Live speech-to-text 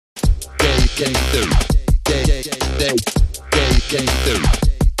came through. They came through. They came through.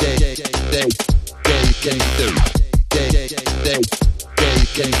 They came through. They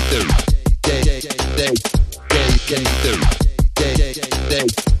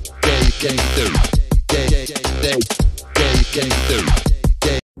came through.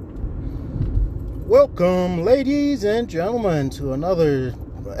 Welcome, ladies and gentlemen, to another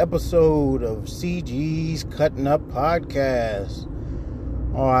episode of CG's Cutting Up Podcast.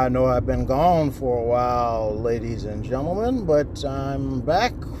 Oh, I know I've been gone for a while, ladies and gentlemen, but I'm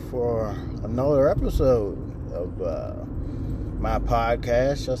back for another episode of my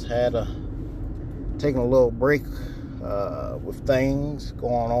podcast. Just had taking a little break with things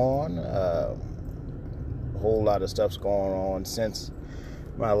going on. A whole lot of stuff's going on since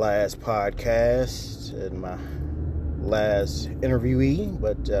my last podcast and my last interviewee,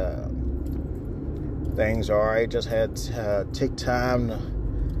 but things are alright. Just had to take time to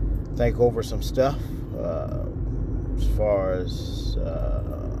think over some stuff as far as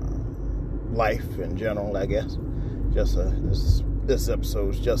life in general, I guess. Just this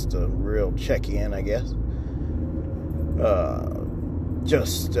episode's just a real check-in, I guess.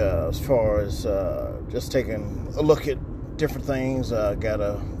 Just as far as just taking a look at different things. Got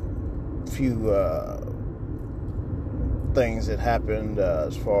a few things that happened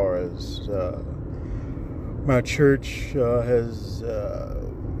as far as my church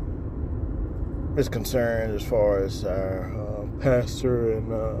is concerned, as far as our pastor and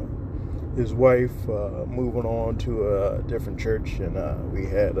his wife moving on to a different church, and we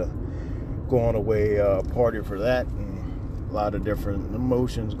had a going away party for that, and a lot of different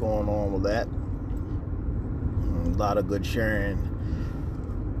emotions going on with that. A lot of good sharing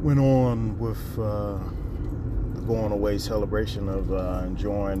went on with the going away celebration of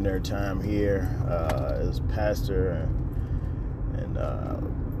enjoying their time here as pastor, and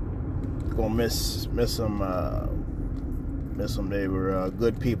gonna miss them. They were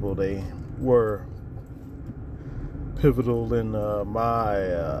good people. They were pivotal in my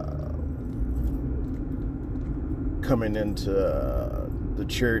coming into the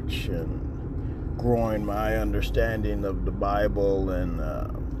church and growing my understanding of the Bible, and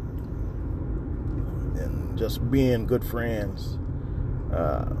just being good friends.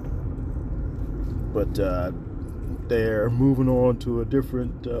 But they're moving on to a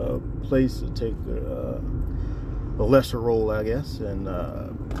different place to take a lesser role, I guess, and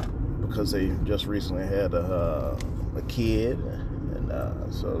because they just recently had a kid, and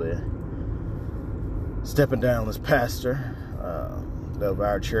so they're stepping down as pastor of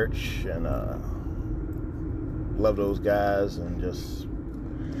our church, and love those guys, and just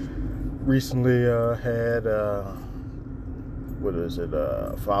recently had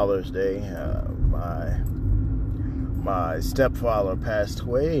Father's Day. My stepfather passed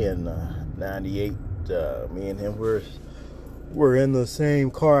away in 98. Me and him were in the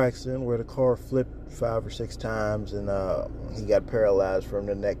same car accident where the car flipped 5 or 6 times, and he got paralyzed from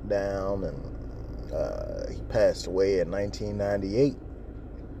the neck down, and he passed away in 1998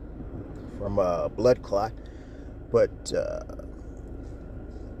 from a blood clot. But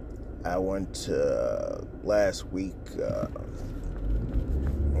I went last week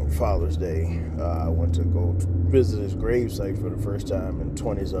on Father's Day. I went to go visit his gravesite for the first time in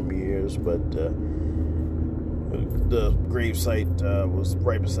 20-some years, but the gravesite was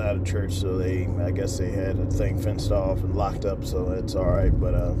right beside the church, so I guess they had the thing fenced off and locked up, so it's all right.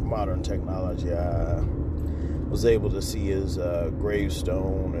 But modern technology, I was able to see his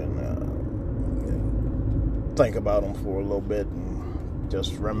gravestone and think about him for a little bit, and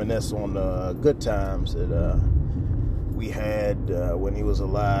just reminisce on the good times that we had when he was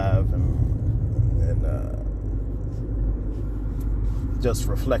alive, and just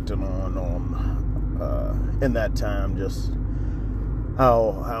reflecting on in that time, just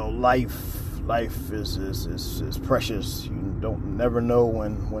how life is precious. You never know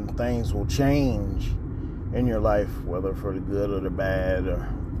when things will change in your life, whether for the good or the bad. Or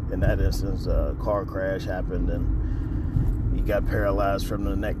in that instance, a car crash happened, and he got paralyzed from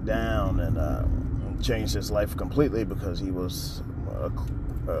the neck down, and changed his life completely, because he was a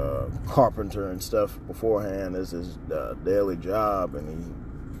carpenter and stuff beforehand as his daily job, and he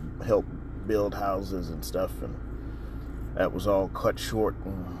helped build houses and stuff, and that was all cut short.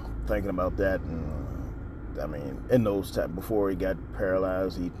 And thinking about that, and I mean, in those times before he got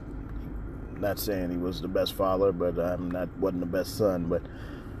paralyzed, he not saying he was the best father, but wasn't the best son, but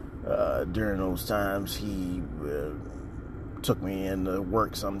during those times he took me into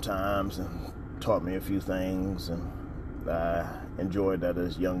work sometimes and taught me a few things, and I enjoyed that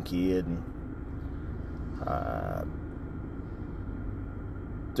as a young kid, and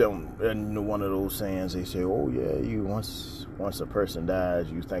and one of those sayings, they say, oh yeah, you once a person dies,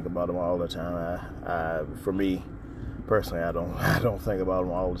 you think about them all the time. For me personally, I don't think about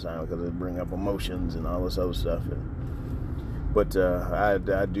them all the time because it bring up emotions and all this other stuff. But I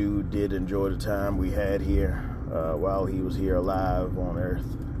did enjoy the time we had here while he was here alive on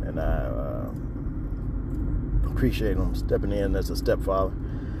Earth, and I appreciate him stepping in as a stepfather,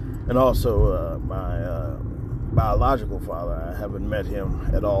 and also my biological father. I haven't met him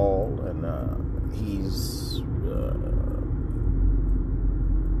at all, and he's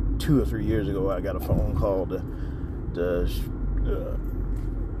 2 or 3 years ago I got a phone call to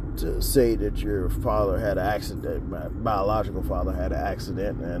say that your father had an accident. My biological father had an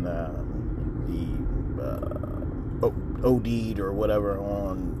accident, and he OD'd or whatever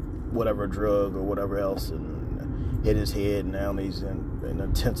on whatever drug or whatever else, and hit his head, and now he's in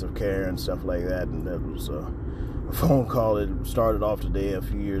intensive care and stuff like that. And that was a phone call that started off today a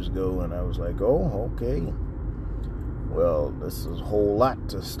few years ago, and I was like, oh, okay, well, this is a whole lot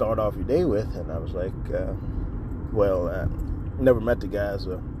to start off your day with. And I was like, well, I never met the guy,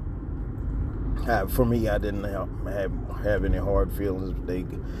 so for me, I didn't have any hard feelings.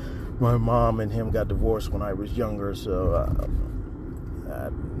 My mom and him got divorced when I was younger, so I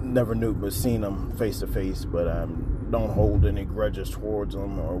never knew but seen him face to face, but I don't hold any grudges towards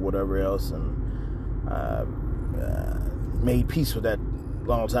him or whatever else, and I made peace with that a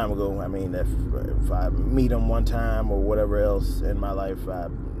long time ago. I mean, if I meet him one time or whatever else in my life,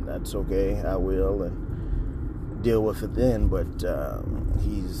 that's okay, I will, and deal with it then. But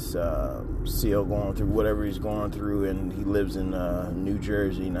he's still going through whatever he's going through, and he lives in New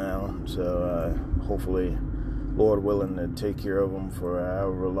Jersey now, so hopefully, Lord willing, to take care of him for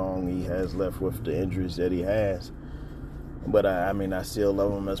however long he has left with the injuries that he has. But I mean, I still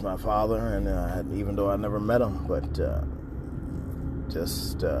love him as my father, and even though I never met him, but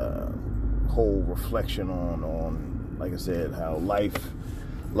just whole reflection on, like I said, how life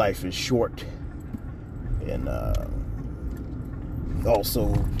is short, and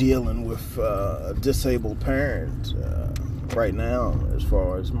also dealing with a disabled parent right now, as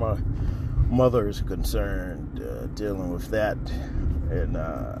far as my mother is concerned, dealing with that, and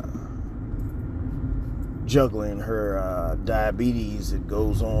juggling her diabetes. It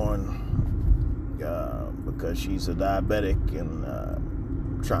goes on because she's a diabetic, and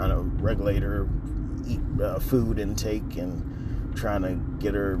trying to regulate her food intake, and trying to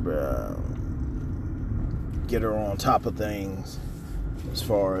get her on top of things as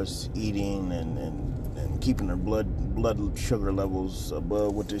far as eating and keeping her blood sugar levels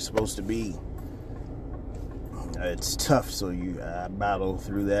above what they're supposed to be. It's tough, so I battle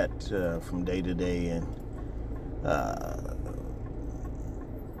through that from day to day, and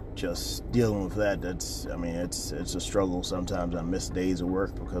just dealing with that. It's a struggle. Sometimes I miss days of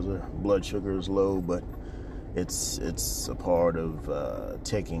work because her blood sugar is low, but it's a part of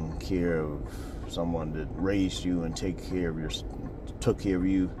taking care of someone that raised you and took care of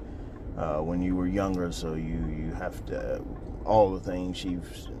you when you were younger. So you have to, all the things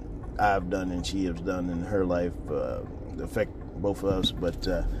I've done and she has done in her life affect both of us. But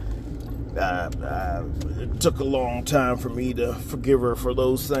it took a long time for me to forgive her for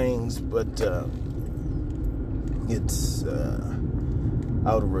those things, but it's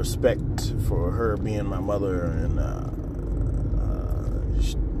out of respect for her being my mother, and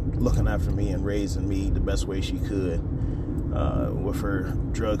looking after me and raising me the best way she could, with her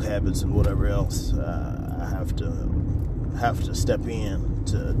drug habits and whatever else. I have to step in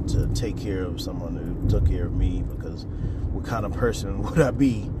to take care of someone who took care of me, because what kind of person would I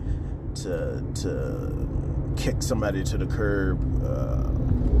be to kick somebody to the curb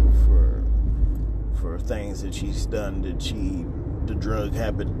for things that she's done, the drug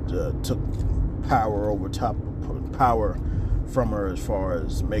habit took power from her as far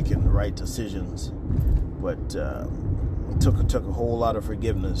as making the right decisions. But it took a whole lot of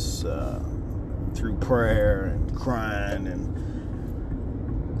forgiveness through prayer and crying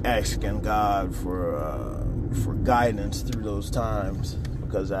and asking God for guidance through those times,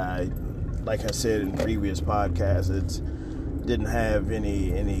 because like I said in previous podcasts, didn't have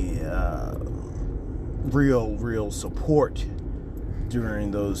any real support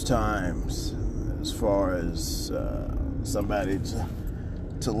during those times, as far as somebody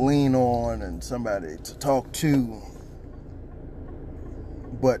to lean on and somebody to talk to.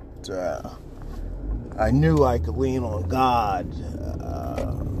 But I knew I could lean on God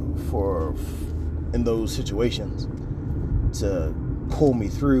in those situations to pull me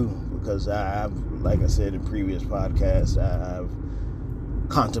through, because like I said in previous podcasts, I've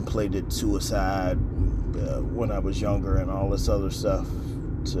contemplated suicide when I was younger and all this other stuff,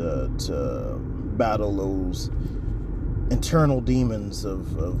 to battle those internal demons of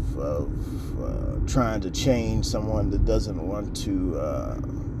trying to change someone that doesn't want to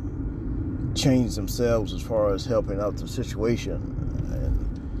change themselves as far as helping out the situation.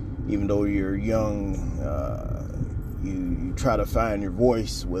 And even though you're young, you try to find your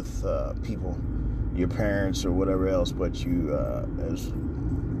voice with people, your parents or whatever else, but you, as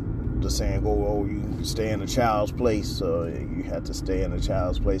the saying go, oh, you can stay in a child's place, so you have to stay in a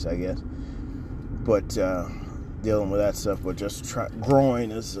child's place, I guess. But dealing with that stuff, but just growing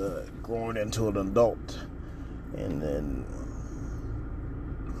into an adult, and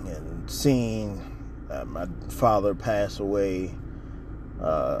seeing my father pass away,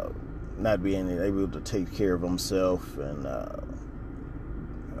 not being able to take care of himself, and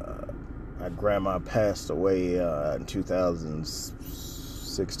my grandma passed away in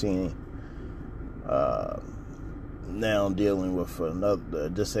 2016. Now dealing with another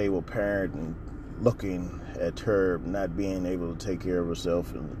disabled parent and looking at her not being able to take care of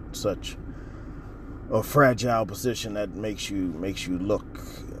herself in such a fragile position, that makes you look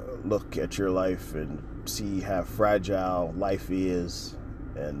at your life and see how fragile life is.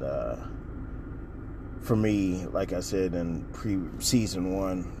 And for me, like I said in season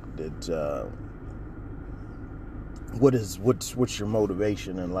 1, that what's your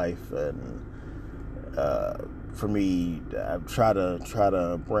motivation in life? And for me, I try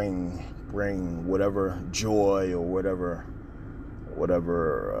to bring whatever joy or whatever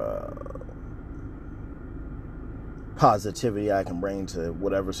positivity I can bring to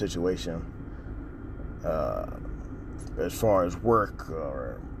whatever situation, as far as work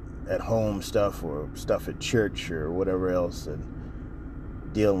or at home stuff or stuff at church or whatever else, and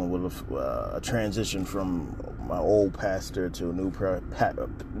dealing with a transition from my old pastor to a new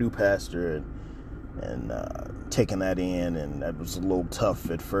pastor, and taking that in, and that was a little tough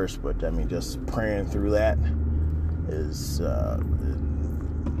at first, but I mean, just praying through that is,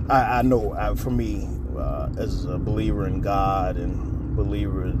 I know, for me, as a believer in God and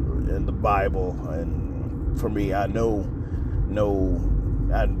believer in the Bible, and for me, I know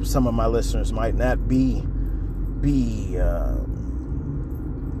some of my listeners might not be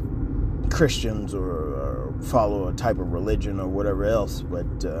Christians or follow a type of religion or whatever else, but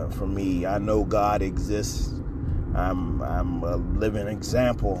for me, I know God exists. I'm a living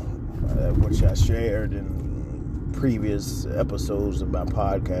example, which I shared in previous episodes of my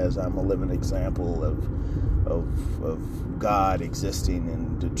podcast. I'm a living example of God existing,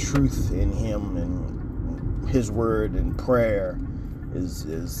 and the truth in Him and His Word and prayer is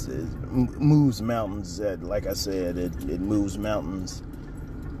moves mountains. That, like I said, it moves mountains.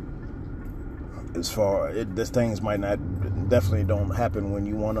 As far the things might not, definitely don't happen when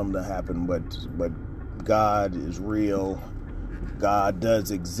you want them to happen, but God is real. God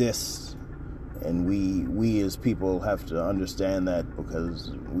does exist, and we as people have to understand that,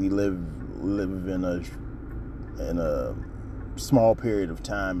 because we live in a small period of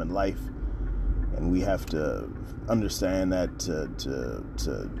time in life, and we have to understand that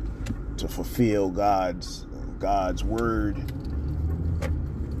to fulfill God's word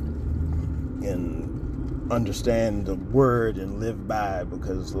and understand the word and live by it,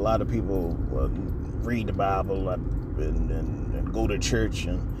 because a lot of people read the Bible and go to church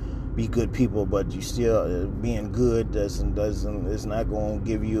and be good people, but you still being good is not going to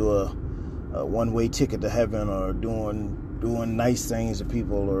give you a one-way ticket to heaven, or doing nice things to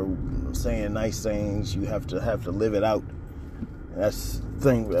people or saying nice things. You have to live it out. That's the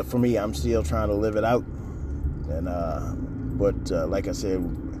thing for me. I'm still trying to live it out, and but like I said,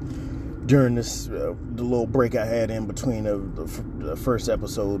 during this the little break I had in between the first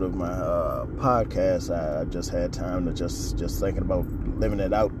episode of my podcast, I just had time to just thinking about living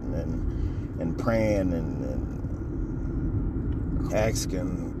it out and praying and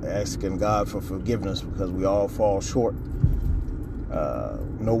asking God for forgiveness, because we all fall short.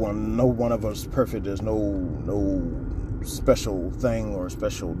 No one of us is perfect. There's no special thing or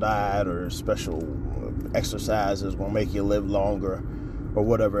special diet or special exercises will make you live longer, or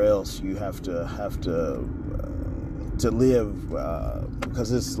whatever else. You have to live,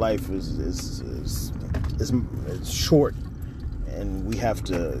 because this life is short, and we have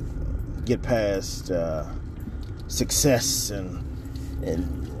to get past success and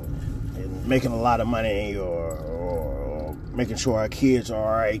making a lot of money, or making sure our kids are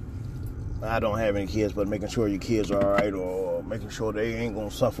all right. I don't have any kids, but making sure your kids are all right, or making sure they ain't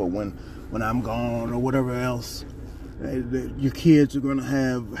gonna suffer when I'm gone, or whatever else. Your kids are going to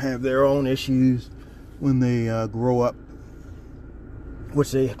have their own issues when they grow up,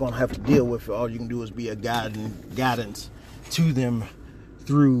 which they're going to have to deal with. All you can do is be a guidance to them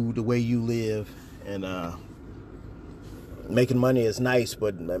through the way you live. And making money is nice,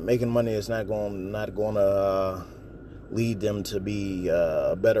 but making money is not going to lead them to be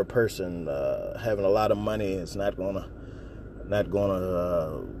a better person. Having a lot of money is not going to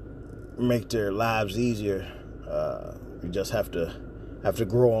make their lives easier. We just have to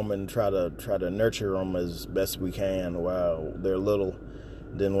grow them and try to nurture them as best we can while they're little.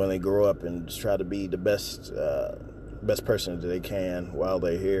 Then when they grow up, and just try to be the best person that they can while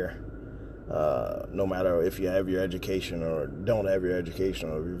they're here. No matter if you have your education or don't have your education,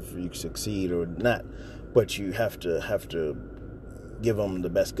 or if you succeed or not, but you have to give them the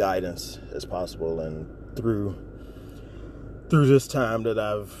best guidance as possible. And through this time that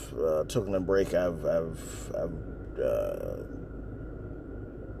I've taken a break, I've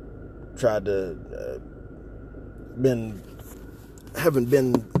tried to haven't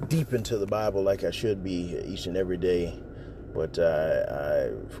been deep into the Bible like I should be each and every day, but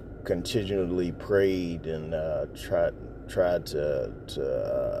I've continually prayed and tried to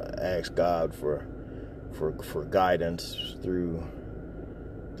ask God for guidance through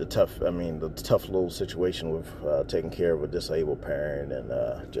the tough little situation with taking care of a disabled parent,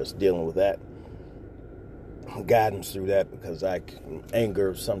 and just dealing with that, guidance through that, because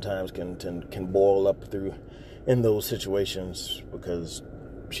anger sometimes can boil up in those situations because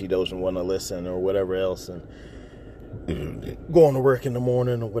she doesn't want to listen or whatever else, and going to work in the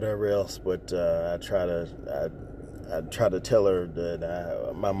morning or whatever else. But I try to tell her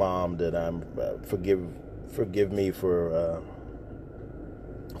that my mom, that I'm forgive me for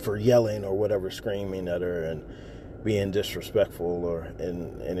yelling or whatever, screaming at her and being disrespectful or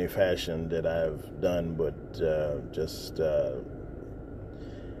in any fashion that I've done, but just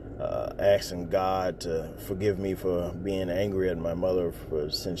asking God to forgive me for being angry at my mother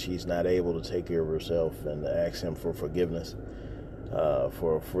since she's not able to take care of herself, and ask Him for forgiveness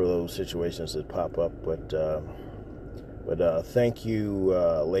for those situations that pop up. But thank you,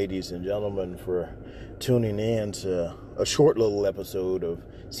 ladies and gentlemen, for tuning in to a short little episode of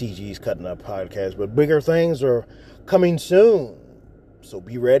CG's Cutting Up Podcast. But bigger things are coming soon, so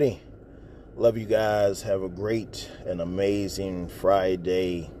be ready. Love you guys. Have a great and amazing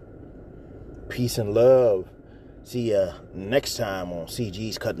Friday. Peace and love. See ya next time on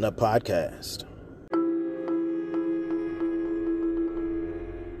CG's Cutting Up Podcast.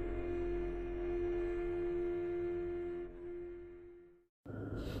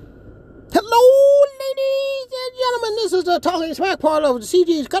 Hello, ladies and gentlemen. This is the Talking Smack part of the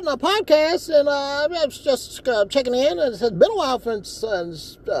CG's Cutting Up Podcast, and I was just checking in. It's been a while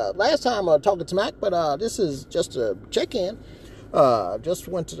since last time Talking Smack, but this is just a check-in. Just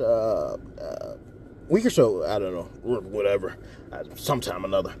went to a week or so, I don't know, whatever, sometime or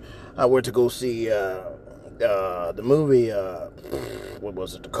another. I went to go see the movie, what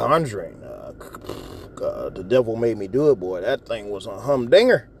was it, The Conjuring. The Devil Made Me Do It, boy. That thing was a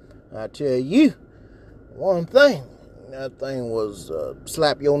humdinger. I tell you, one thing. That thing was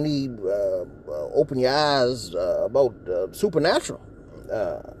slap your knee, open your eyes about supernatural.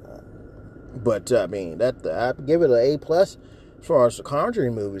 But I mean, I give it an A+ as far as the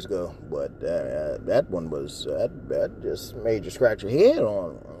Conjuring movies go. But that one was that just made you scratch your head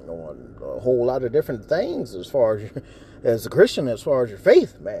on a whole lot of different things as far as a Christian, as far as your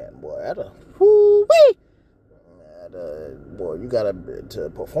faith, man. Boy, whoo-wee! Boy, you gotta, to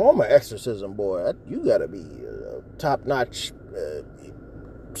perform an exorcism, boy, you gotta be top-notch,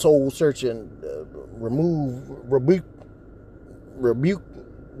 soul-searching, rebuke,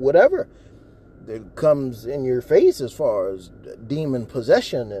 whatever that comes in your face as far as demon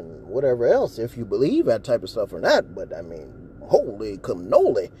possession and whatever else, if you believe that type of stuff or not. But I mean, holy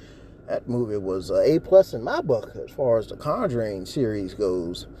cannoli, that movie was A+ in my book as far as the Conjuring series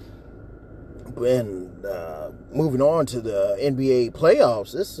goes. And moving on to the NBA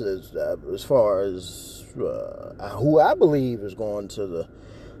playoffs, this is as far as who I believe is going to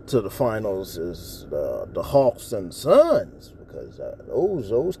the finals is the Hawks and Suns, because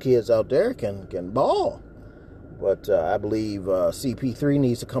those kids out there can ball. But I believe CP3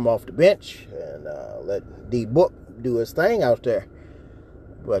 needs to come off the bench and let D Book do his thing out there.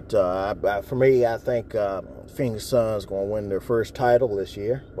 But for me, I think Phoenix Suns going to win their first title this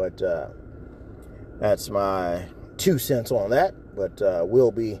year. But that's my 2 cents on that. But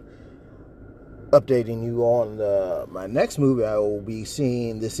we'll be updating you on my next movie I will be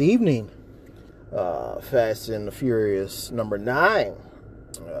seeing this evening, Fast and the Furious #9.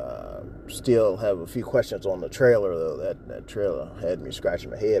 Still have a few questions on the trailer, though. That trailer had me scratching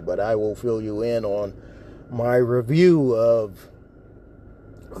my head. But I will fill you in on my review of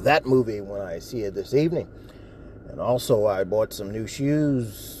that movie when I see it this evening. And also, I bought some new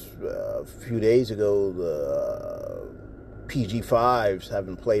shoes a few days ago. The PG5s,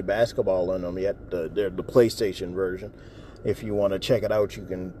 haven't played basketball in them yet. They're the PlayStation version. If you want to check it out, you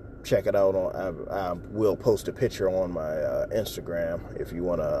can check it out. I will post a picture on my Instagram if you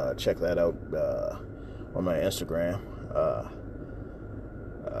want to check that out on my Instagram.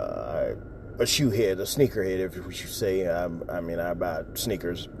 A shoehead, a sneakerhead, if you should say. I buy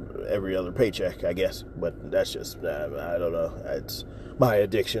sneakers every other paycheck, I guess. But that's just, I don't know. It's my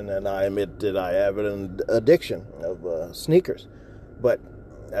addiction, and I admit that I have an addiction of sneakers. But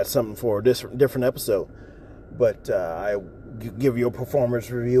that's something for a different episode. But I give you a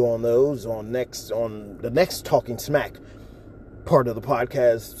performance review on those on the next Talking Smack part of the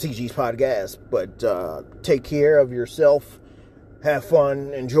podcast, CG's podcast. But take care of yourself, have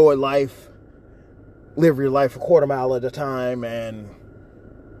fun, enjoy life, live your life a quarter mile at a time, and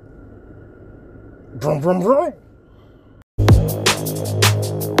vroom, vroom, vroom.